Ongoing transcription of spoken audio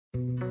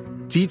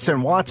Dietz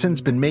and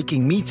Watson's been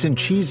making meats and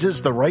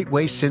cheeses the right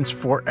way since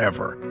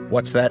forever.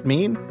 What's that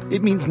mean?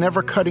 It means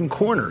never cutting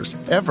corners,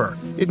 ever.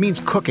 It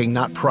means cooking,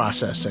 not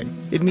processing.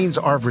 It means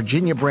our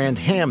Virginia brand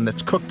ham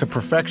that's cooked to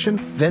perfection,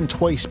 then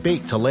twice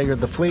baked to layer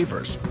the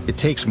flavors. It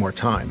takes more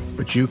time,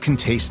 but you can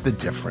taste the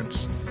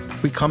difference.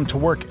 We come to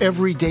work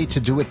every day to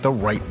do it the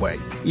right way,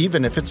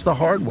 even if it's the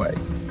hard way.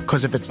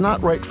 Because if it's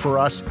not right for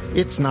us,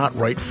 it's not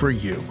right for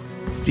you.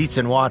 Dietz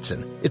and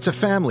Watson, it's a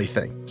family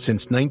thing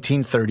since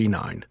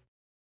 1939.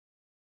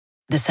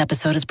 This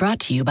episode is brought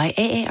to you by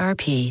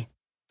AARP.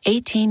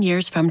 18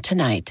 years from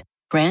tonight,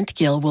 Grant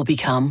Gill will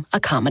become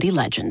a comedy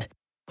legend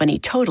when he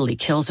totally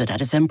kills it at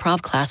his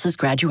improv class's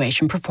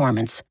graduation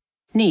performance.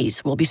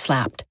 Knees will be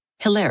slapped.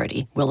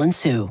 Hilarity will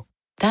ensue.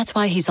 That's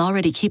why he's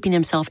already keeping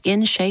himself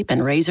in shape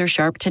and razor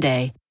sharp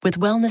today with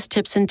wellness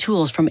tips and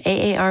tools from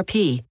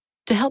AARP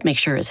to help make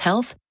sure his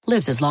health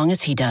lives as long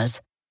as he does.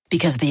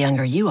 Because the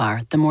younger you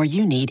are, the more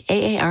you need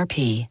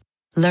AARP.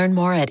 Learn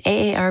more at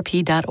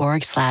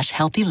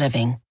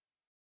aarp.org/healthyliving.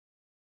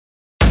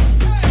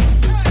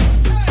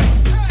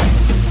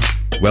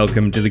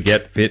 Welcome to the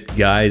Get Fit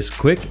Guys,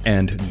 quick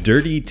and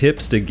dirty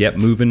tips to get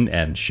moving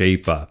and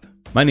shape up.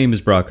 My name is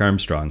Brock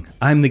Armstrong.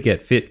 I'm the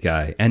Get Fit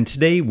Guy, and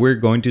today we're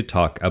going to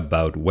talk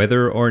about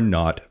whether or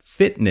not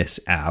fitness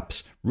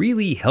apps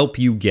really help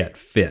you get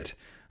fit.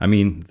 I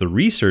mean, the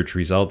research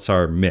results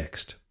are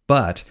mixed,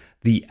 but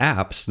the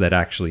apps that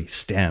actually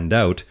stand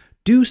out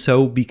do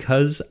so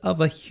because of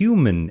a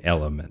human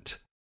element.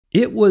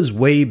 It was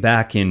way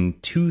back in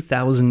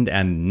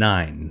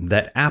 2009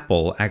 that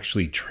Apple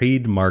actually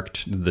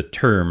trademarked the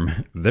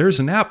term,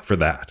 "there's an app for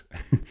that."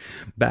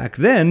 Back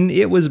then,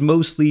 it was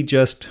mostly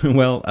just,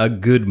 well, a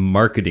good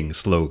marketing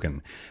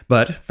slogan.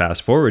 But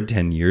fast forward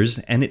 10 years,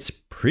 and it's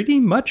pretty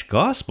much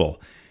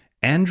gospel.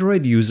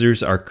 Android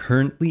users are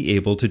currently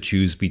able to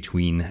choose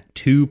between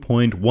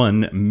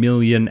 2.1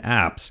 million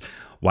apps,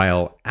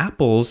 while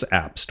Apple's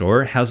App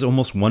Store has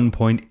almost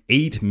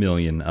 1.8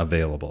 million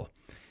available.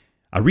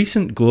 A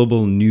recent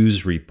global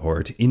news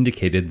report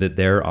indicated that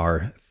there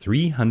are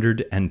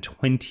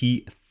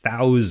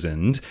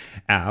 320,000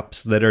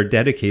 apps that are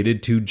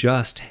dedicated to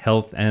just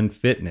health and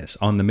fitness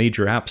on the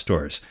major app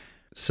stores.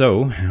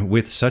 So,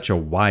 with such a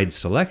wide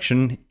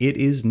selection, it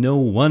is no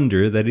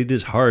wonder that it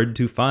is hard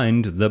to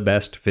find the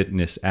best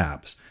fitness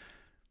apps.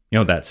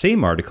 That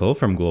same article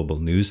from Global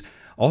News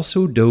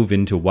also dove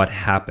into what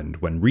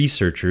happened when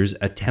researchers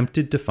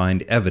attempted to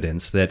find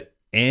evidence that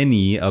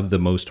any of the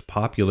most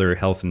popular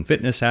health and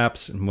fitness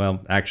apps,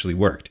 actually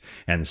worked.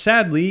 And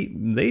sadly,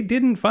 they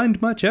didn't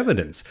find much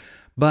evidence.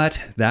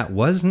 But that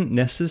wasn't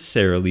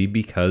necessarily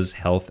because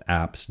health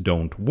apps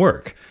don't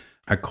work.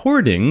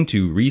 According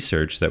to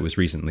research that was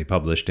recently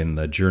published in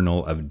the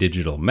Journal of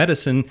Digital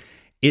Medicine,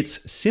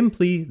 it's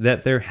simply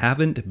that there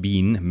haven't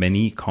been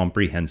many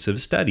comprehensive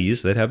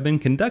studies that have been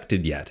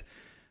conducted yet.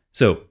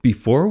 So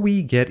before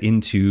we get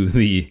into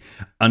the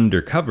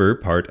undercover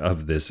part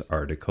of this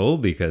article,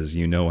 because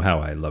you know how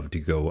I love to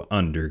go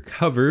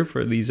undercover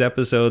for these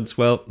episodes,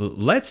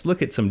 let's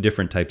look at some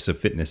different types of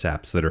fitness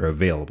apps that are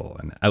available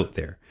and out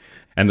there.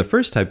 And the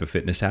first type of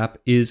fitness app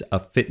is a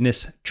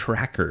fitness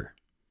tracker.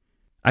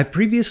 I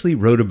previously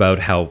wrote about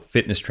how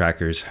fitness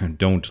trackers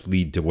don't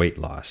lead to weight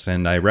loss,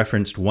 and I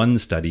referenced one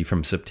study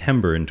from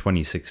September in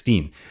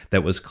 2016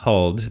 that was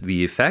called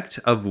 "The Effect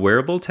of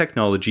Wearable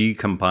Technology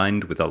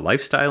Combined with a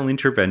Lifestyle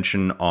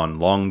Intervention on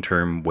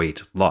Long-Term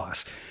Weight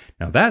Loss."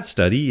 Now that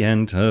study,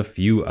 and a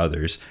few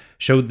others,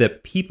 showed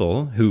that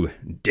people who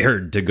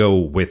dared to go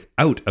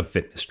without a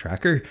fitness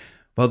tracker,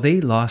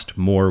 they lost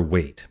more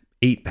weight,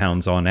 8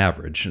 pounds on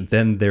average,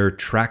 than their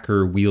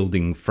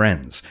tracker-wielding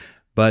friends.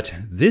 But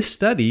this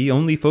study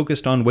only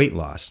focused on weight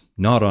loss,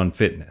 not on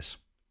fitness.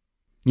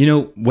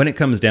 When it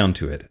comes down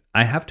to it,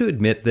 I have to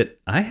admit that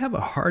I have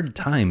a hard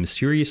time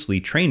seriously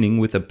training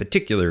with a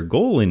particular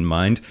goal in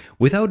mind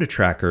without a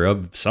tracker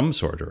of some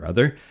sort or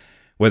other.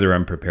 Whether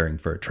I'm preparing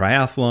for a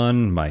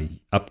triathlon, my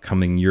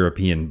upcoming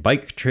European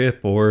bike trip,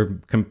 or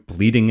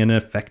completing an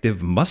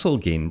effective muscle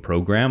gain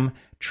program,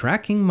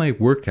 tracking my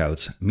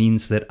workouts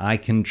means that I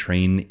can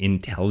train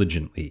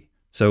intelligently.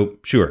 So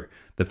sure,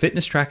 the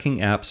fitness tracking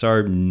apps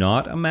are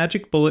not a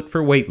magic bullet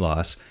for weight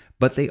loss,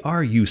 but they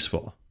are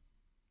useful.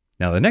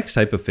 Now, the next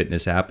type of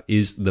fitness app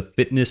is the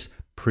fitness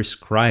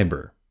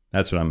prescriber.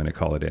 That's what I'm going to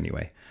call it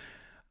anyway.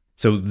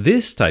 So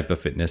this type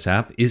of fitness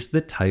app is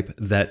the type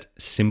that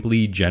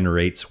simply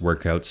generates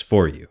workouts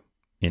for you.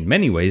 In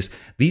many ways,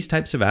 these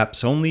types of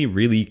apps only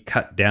really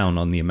cut down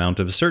on the amount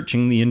of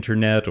searching the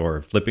internet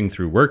or flipping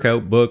through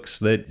workout books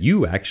that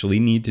you actually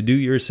need to do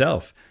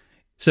yourself.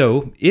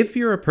 So, if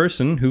you're a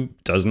person who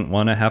doesn't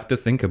want to have to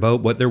think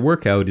about what their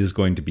workout is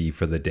going to be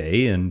for the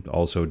day and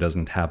also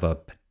doesn't have a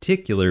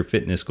particular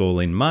fitness goal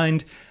in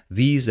mind,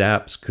 these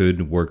apps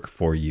could work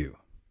for you.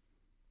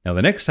 Now,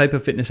 the next type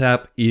of fitness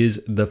app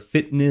is the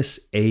fitness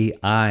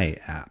AI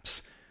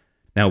apps.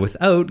 Now,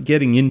 without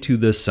getting into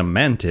the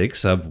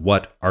semantics of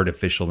what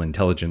artificial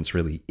intelligence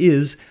really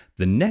is,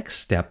 the next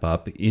step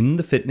up in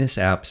the fitness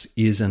apps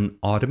is an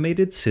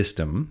automated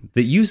system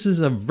that uses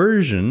a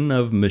version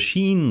of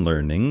machine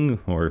learning,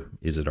 or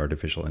is it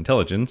artificial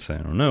intelligence? I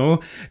don't know,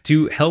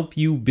 to help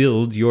you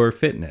build your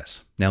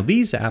fitness. Now,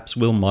 these apps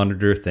will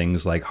monitor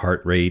things like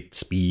heart rate,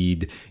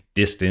 speed,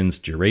 distance,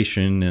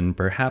 duration, and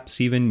perhaps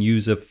even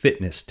use a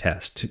fitness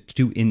test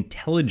to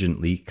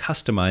intelligently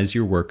customize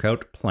your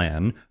workout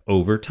plan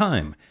over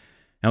time.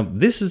 Now,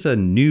 this is a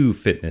new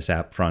fitness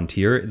app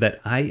frontier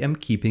that I am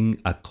keeping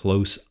a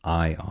close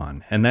eye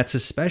on, and that's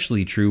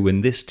especially true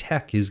when this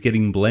tech is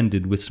getting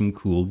blended with some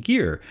cool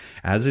gear,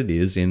 as it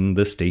is in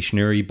the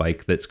stationary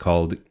bike that's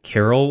called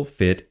Carol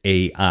Fit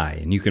AI,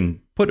 and you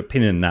can put a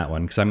pin in that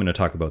one because I'm going to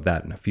talk about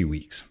that in a few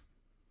weeks.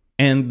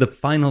 And the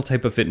final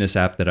type of fitness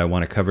app that I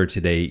want to cover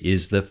today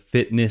is the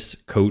Fitness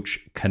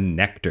Coach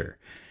Connector.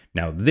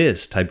 Now,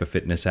 this type of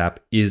fitness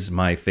app is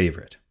my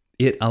favorite.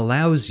 It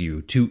allows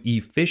you to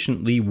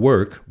efficiently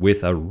work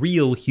with a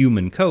real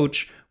human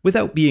coach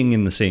without being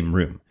in the same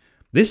room.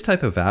 This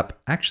type of app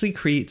actually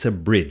creates a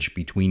bridge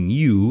between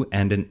you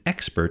and an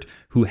expert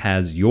who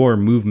has your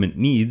movement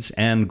needs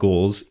and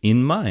goals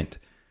in mind.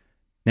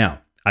 Now,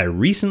 I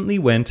recently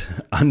went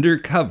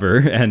undercover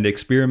and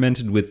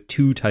experimented with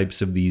two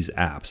types of these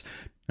apps.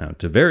 Now,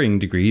 to varying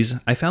degrees,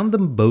 I found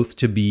them both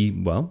to be,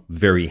 well,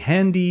 very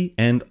handy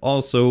and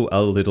also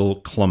a little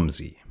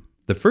clumsy.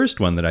 The first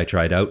one that I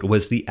tried out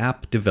was the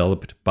app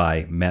developed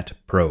by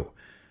MetPro.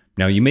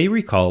 Now, you may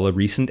recall a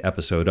recent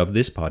episode of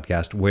this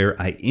podcast where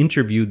I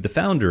interviewed the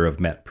founder of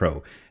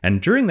MetPro,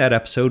 and during that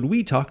episode,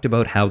 we talked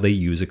about how they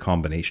use a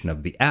combination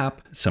of the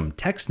app, some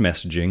text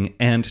messaging,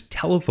 and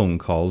telephone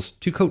calls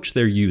to coach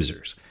their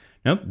users.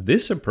 Now,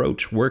 this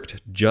approach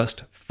worked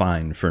just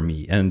fine for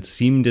me and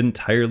seemed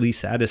entirely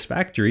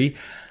satisfactory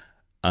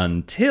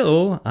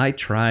until I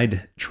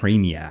tried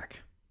Trainiac.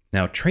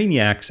 Now,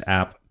 Trainiac's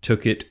app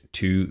took it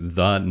to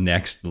the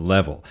next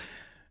level.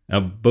 Now,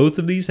 both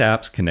of these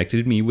apps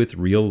connected me with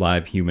real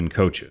live human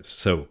coaches,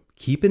 so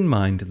keep in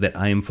mind that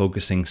I am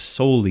focusing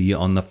solely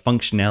on the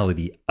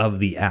functionality of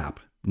the app,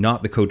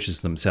 not the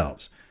coaches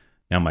themselves.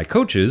 Now, my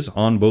coaches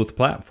on both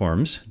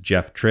platforms,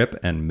 Jeff Tripp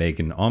and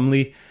Megan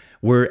Omley,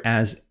 were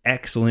as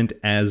excellent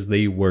as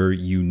they were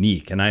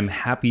unique, and I'm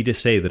happy to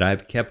say that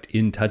I've kept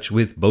in touch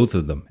with both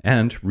of them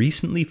and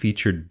recently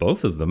featured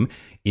both of them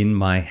in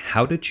my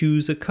How to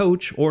Choose a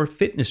Coach or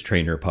Fitness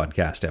Trainer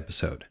podcast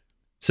episode.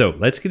 So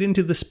let's get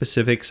into the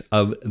specifics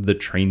of the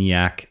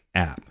Trainiac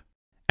app.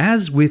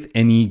 As with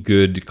any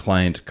good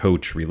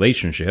client-coach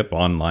relationship,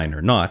 online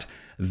or not,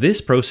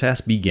 this process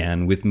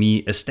began with me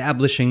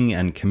establishing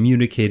and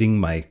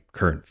communicating my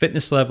current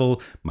fitness level,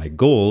 my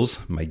goals,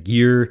 my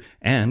gear,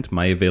 and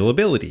my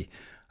availability.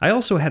 I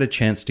also had a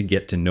chance to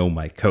get to know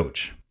my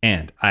coach.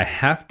 And I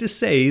have to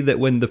say that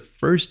when the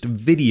first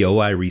video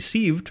I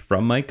received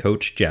from my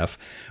coach, Jeff,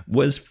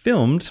 was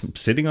filmed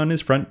sitting on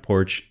his front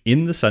porch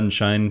in the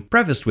sunshine,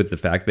 prefaced with the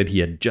fact that he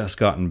had just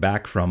gotten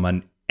back from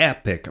an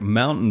epic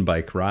mountain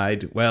bike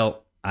ride,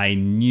 well, I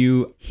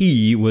knew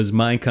he was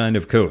my kind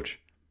of coach.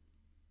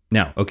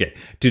 Now, okay,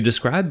 to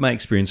describe my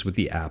experience with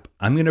the app,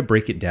 I'm going to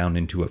break it down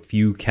into a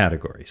few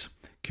categories: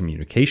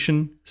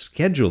 communication,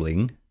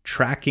 scheduling,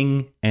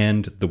 tracking,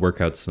 and the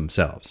workouts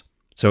themselves.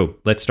 So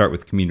let's start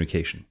with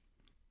communication.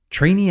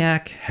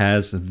 Trainiac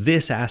has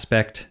this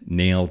aspect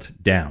nailed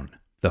down.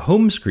 The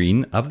home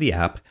screen of the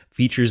app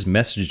features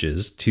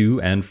messages to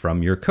and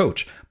from your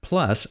coach,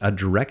 plus a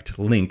direct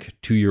link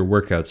to your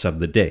workouts of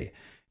the day.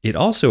 It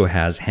also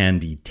has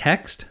handy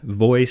text,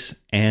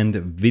 voice, and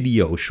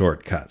video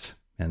shortcuts,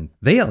 and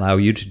they allow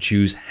you to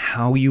choose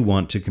how you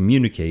want to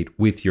communicate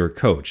with your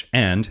coach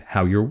and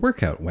how your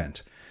workout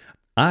went.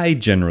 I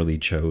generally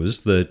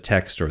chose the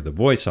text or the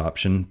voice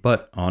option,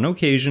 but on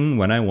occasion,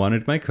 when I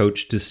wanted my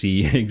coach to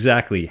see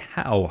exactly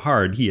how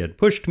hard he had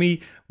pushed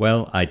me,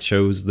 well, I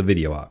chose the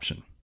video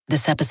option.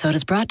 This episode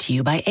is brought to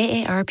you by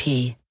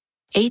AARP.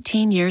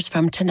 18 years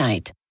from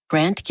tonight,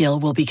 Grant Gill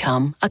will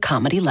become a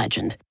comedy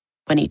legend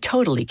when he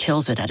totally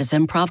kills it at his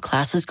improv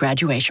class's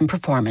graduation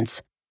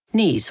performance.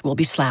 Knees will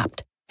be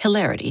slapped.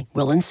 Hilarity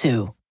will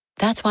ensue.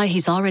 That's why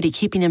he's already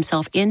keeping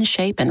himself in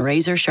shape and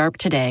razor sharp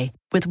today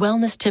with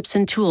wellness tips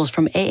and tools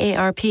from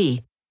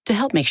AARP to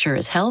help make sure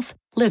his health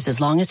lives as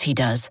long as he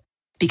does.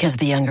 Because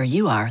the younger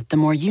you are, the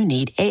more you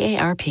need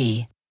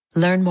AARP.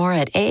 Learn more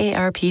at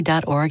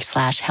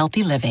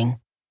aarp.org/healthyliving.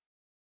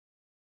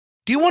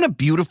 Do you want a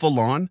beautiful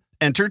lawn?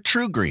 Enter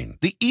TruGreen,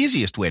 the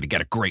easiest way to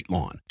get a great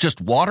lawn. Just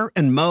water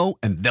and mow,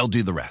 and they'll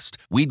do the rest.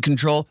 Weed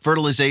control,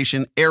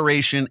 fertilization,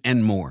 aeration,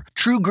 and more.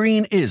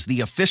 TruGreen is the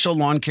official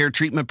lawn care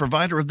treatment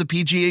provider of the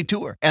PGA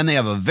Tour, and they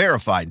have a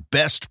verified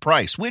best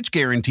price, which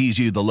guarantees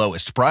you the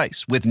lowest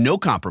price with no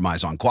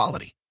compromise on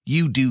quality.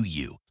 You do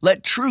you.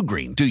 Let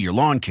TruGreen do your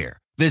lawn care.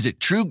 Visit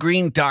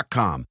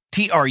TruGreen.com,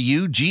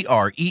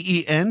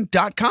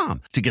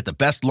 TruGreen.com, to get the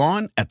best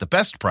lawn at the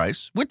best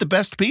price with the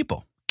best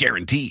people.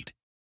 Guaranteed.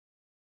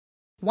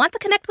 Want to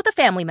connect with a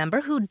family member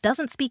who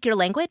doesn't speak your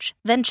language?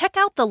 Then check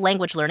out the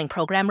language learning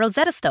program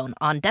Rosetta Stone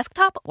on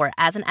desktop or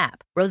as an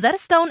app. Rosetta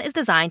Stone is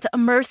designed to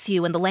immerse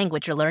you in the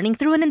language you're learning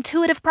through an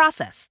intuitive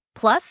process.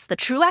 Plus, the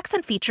True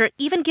Accent feature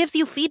even gives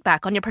you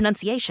feedback on your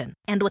pronunciation.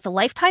 And with a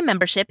lifetime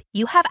membership,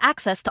 you have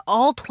access to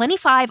all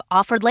 25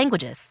 offered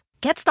languages.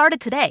 Get started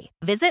today.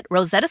 Visit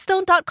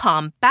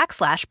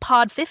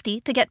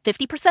rosettastone.com/pod50 to get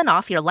 50%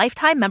 off your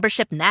lifetime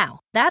membership now.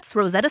 That's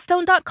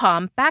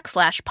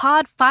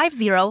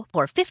rosettastone.com/pod50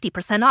 for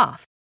 50%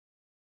 off.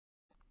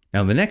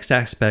 Now, the next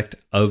aspect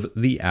of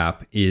the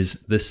app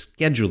is the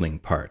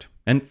scheduling part.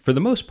 And for the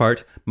most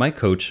part, my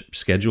coach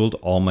scheduled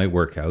all my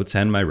workouts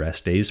and my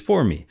rest days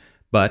for me.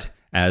 But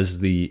as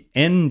the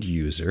end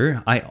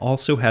user, I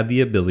also had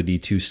the ability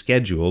to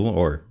schedule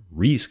or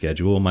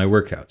reschedule my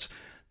workouts.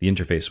 The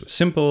interface was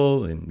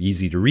simple and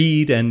easy to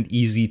read and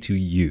easy to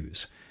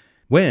use.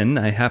 When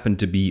I happened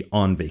to be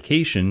on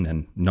vacation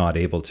and not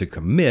able to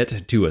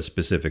commit to a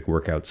specific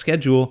workout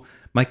schedule,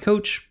 my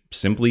coach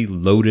simply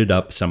loaded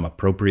up some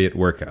appropriate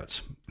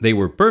workouts. They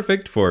were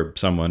perfect for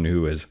someone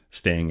who is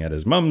staying at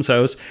his mom's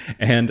house,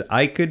 and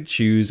I could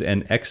choose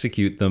and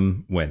execute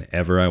them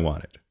whenever I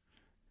wanted.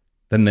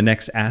 Then the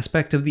next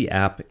aspect of the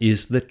app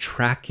is the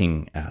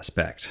tracking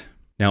aspect.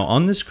 Now,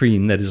 on the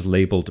screen that is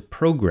labeled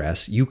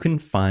Progress, you can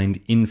find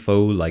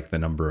info like the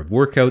number of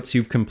workouts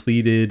you've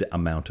completed,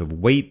 amount of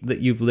weight that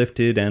you've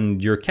lifted,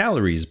 and your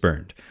calories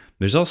burned.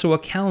 There's also a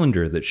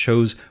calendar that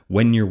shows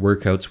when your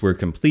workouts were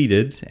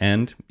completed,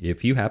 and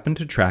if you happen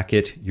to track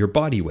it, your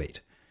body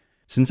weight.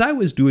 Since I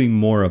was doing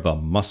more of a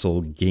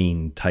muscle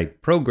gain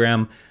type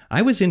program,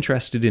 I was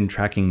interested in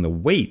tracking the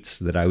weights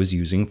that I was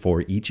using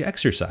for each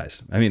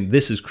exercise. I mean,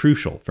 this is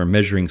crucial for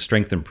measuring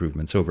strength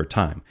improvements over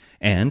time.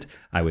 And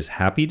I was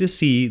happy to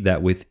see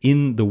that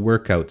within the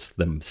workouts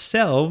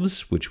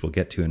themselves, which we'll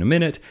get to in a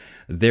minute,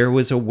 there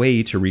was a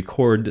way to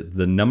record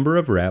the number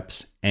of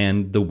reps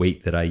and the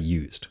weight that I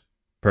used.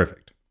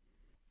 Perfect.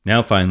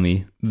 Now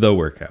finally, the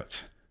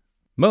workouts.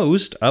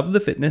 Most of the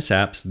fitness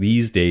apps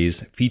these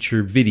days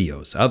feature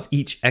videos of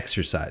each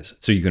exercise,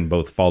 so you can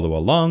both follow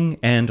along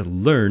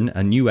and learn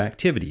a new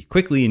activity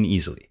quickly and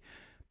easily.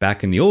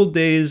 Back in the old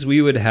days,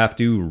 we would have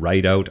to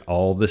write out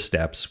all the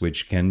steps,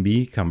 which can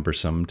be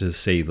cumbersome to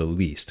say the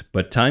least.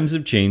 But times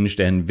have changed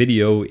and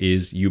video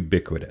is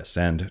ubiquitous,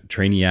 and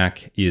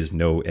Trainiac is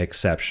no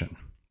exception.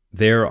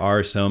 There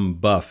are some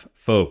buff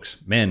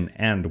folks, men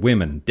and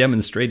women,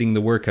 demonstrating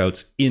the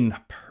workouts in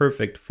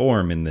perfect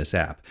form in this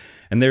app.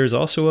 And there is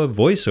also a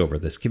voiceover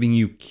that's giving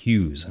you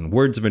cues and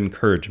words of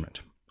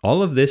encouragement.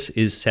 All of this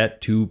is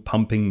set to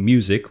pumping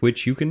music,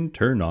 which you can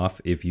turn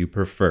off if you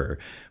prefer,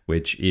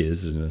 which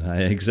is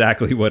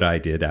exactly what I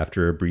did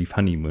after a brief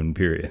honeymoon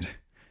period.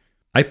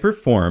 I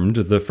performed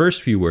the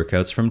first few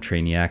workouts from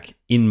Trainiac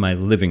in my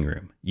living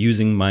room,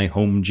 using my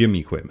home gym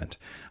equipment.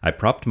 I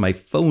propped my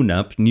phone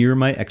up near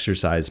my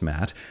exercise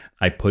mat,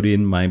 I put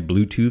in my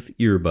Bluetooth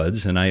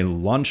earbuds, and I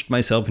launched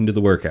myself into the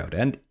workout,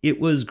 and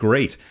it was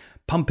great.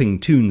 Pumping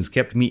tunes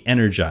kept me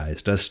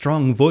energized. A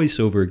strong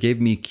voiceover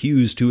gave me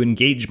cues to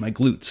engage my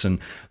glutes and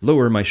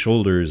lower my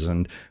shoulders,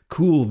 and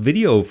cool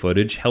video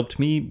footage helped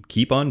me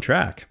keep on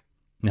track.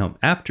 Now,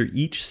 after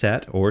each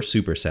set or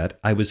superset,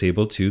 I was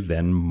able to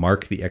then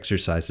mark the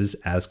exercises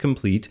as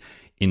complete,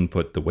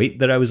 input the weight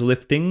that I was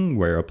lifting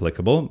where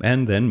applicable,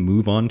 and then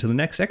move on to the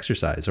next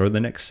exercise or the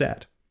next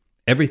set.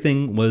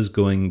 Everything was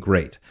going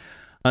great.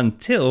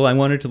 Until I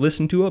wanted to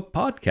listen to a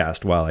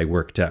podcast while I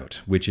worked out,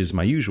 which is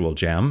my usual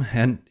jam,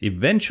 and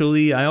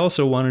eventually I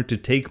also wanted to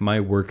take my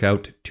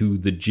workout to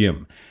the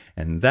gym,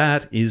 and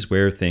that is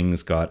where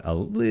things got a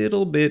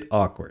little bit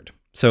awkward.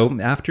 So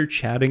after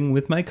chatting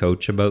with my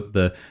coach about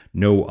the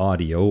no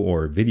audio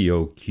or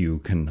video cue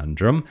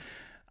conundrum,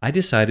 I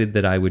decided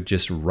that I would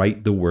just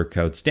write the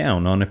workouts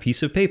down on a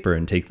piece of paper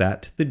and take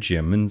that to the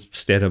gym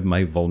instead of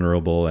my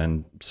vulnerable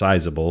and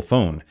sizable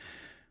phone.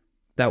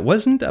 That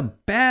wasn't a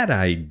bad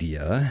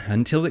idea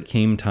until it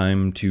came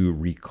time to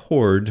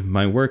record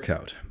my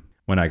workout.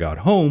 When I got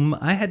home,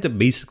 I had to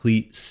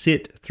basically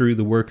sit through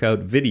the workout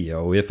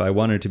video if I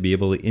wanted to be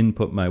able to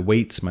input my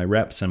weights, my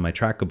reps, and my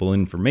trackable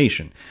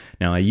information.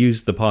 Now, I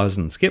used the pause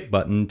and skip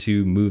button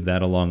to move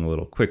that along a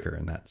little quicker,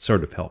 and that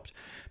sort of helped.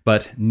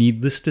 But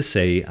needless to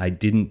say, I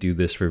didn't do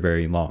this for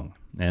very long.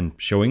 And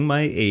showing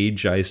my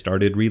age, I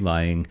started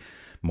relying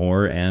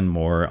more and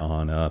more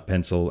on a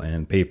pencil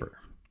and paper.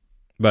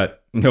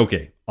 But,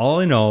 okay, all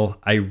in all,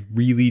 I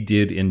really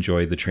did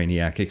enjoy the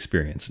Trainiac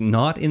experience,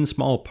 not in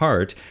small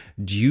part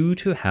due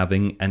to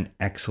having an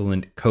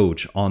excellent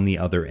coach on the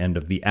other end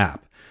of the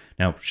app.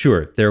 Now,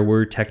 sure, there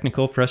were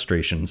technical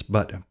frustrations,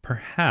 but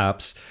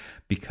perhaps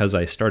because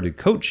I started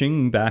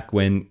coaching back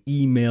when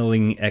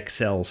emailing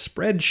Excel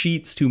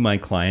spreadsheets to my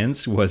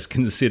clients was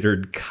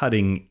considered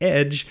cutting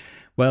edge,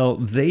 well,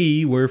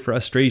 they were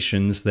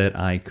frustrations that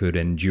I could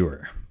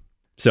endure.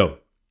 So,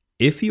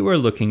 if you are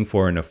looking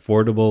for an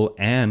affordable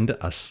and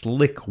a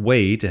slick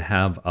way to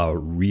have a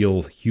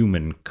real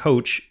human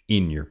coach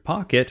in your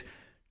pocket,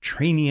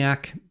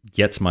 Trainiac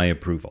gets my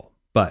approval.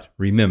 But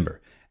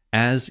remember,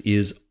 as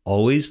is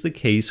always the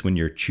case when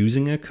you're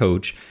choosing a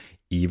coach,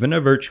 even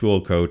a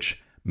virtual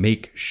coach,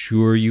 make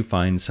sure you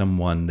find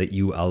someone that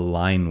you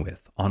align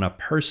with on a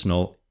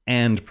personal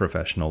and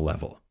professional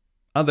level.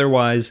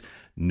 Otherwise,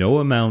 no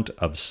amount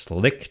of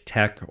slick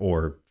tech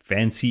or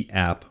fancy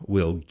app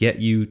will get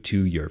you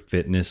to your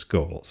fitness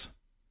goals.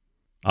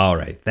 All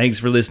right, thanks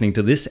for listening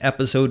to this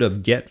episode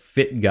of Get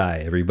Fit Guy,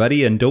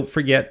 everybody. And don't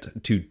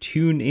forget to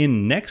tune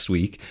in next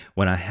week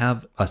when I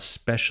have a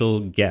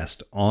special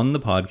guest on the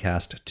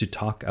podcast to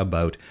talk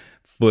about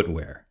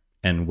footwear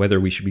and whether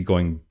we should be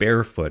going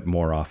barefoot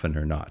more often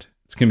or not.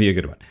 It's going to be a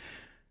good one.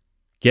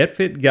 Get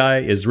Fit Guy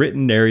is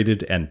written,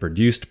 narrated, and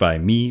produced by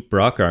me,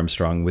 Brock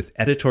Armstrong, with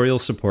editorial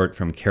support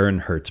from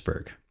Karen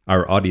Hertzberg.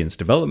 Our audience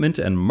development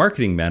and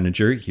marketing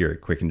manager here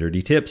at Quick and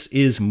Dirty Tips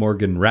is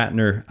Morgan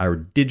Ratner. Our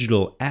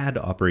digital ad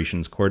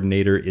operations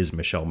coordinator is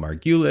Michelle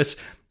Margulis.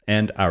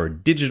 And our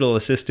digital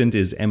assistant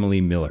is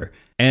Emily Miller.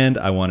 And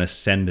I want to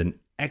send an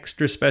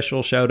extra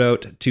special shout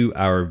out to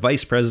our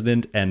vice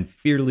president and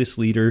fearless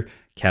leader,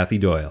 Kathy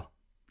Doyle.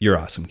 You're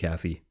awesome,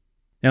 Kathy.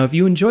 Now, if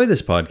you enjoy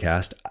this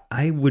podcast,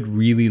 I would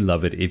really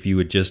love it if you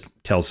would just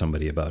tell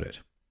somebody about it.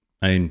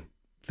 I mean,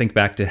 think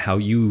back to how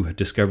you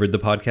discovered the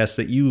podcasts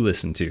that you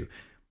listen to.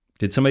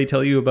 Did somebody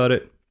tell you about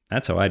it?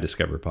 That's how I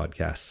discover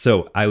podcasts.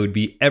 So I would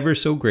be ever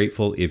so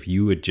grateful if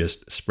you would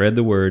just spread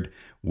the word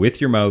with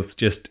your mouth.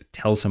 Just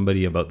tell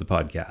somebody about the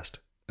podcast.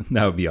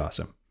 That would be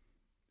awesome.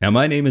 Now,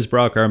 my name is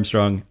Brock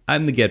Armstrong.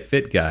 I'm the Get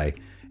Fit Guy,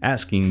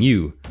 asking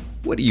you,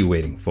 what are you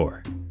waiting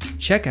for?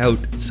 Check out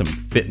some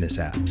fitness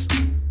apps.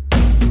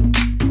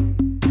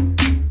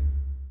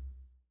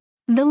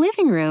 The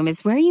living room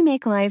is where you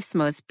make life's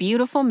most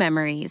beautiful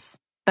memories.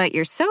 But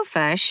your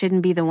sofa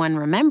shouldn't be the one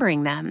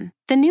remembering them.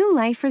 The new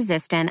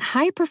life-resistant,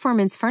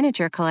 high-performance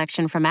furniture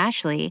collection from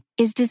Ashley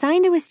is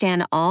designed to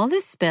withstand all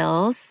the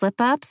spills,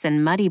 slip-ups,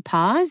 and muddy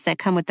paws that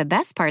come with the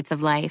best parts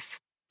of life.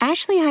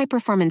 Ashley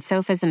high-performance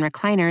sofas and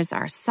recliners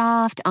are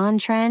soft,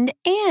 on-trend,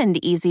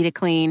 and easy to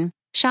clean.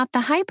 Shop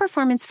the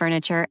high-performance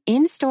furniture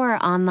in-store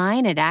or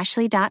online at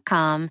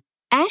ashley.com.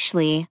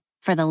 Ashley,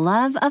 for the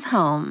love of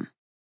home.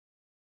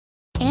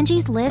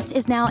 Angie's List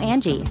is now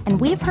Angie, and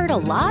we've heard a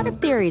lot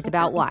of theories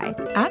about why.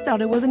 I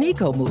thought it was an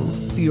eco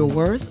move. Fewer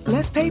words,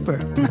 less paper.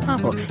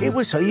 No, it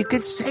was so you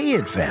could say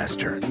it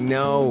faster.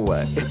 No,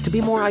 it's to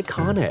be more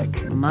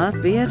iconic.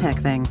 Must be a tech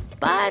thing.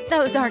 But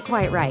those aren't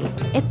quite right.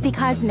 It's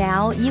because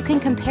now you can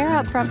compare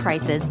upfront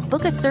prices,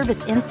 book a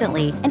service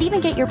instantly, and even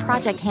get your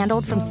project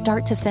handled from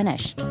start to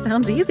finish.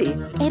 Sounds easy.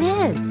 It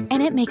is,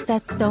 and it makes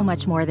us so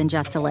much more than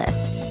just a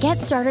list. Get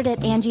started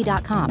at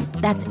Angie.com.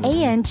 That's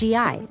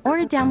ANGI, or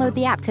download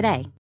the app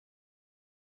today.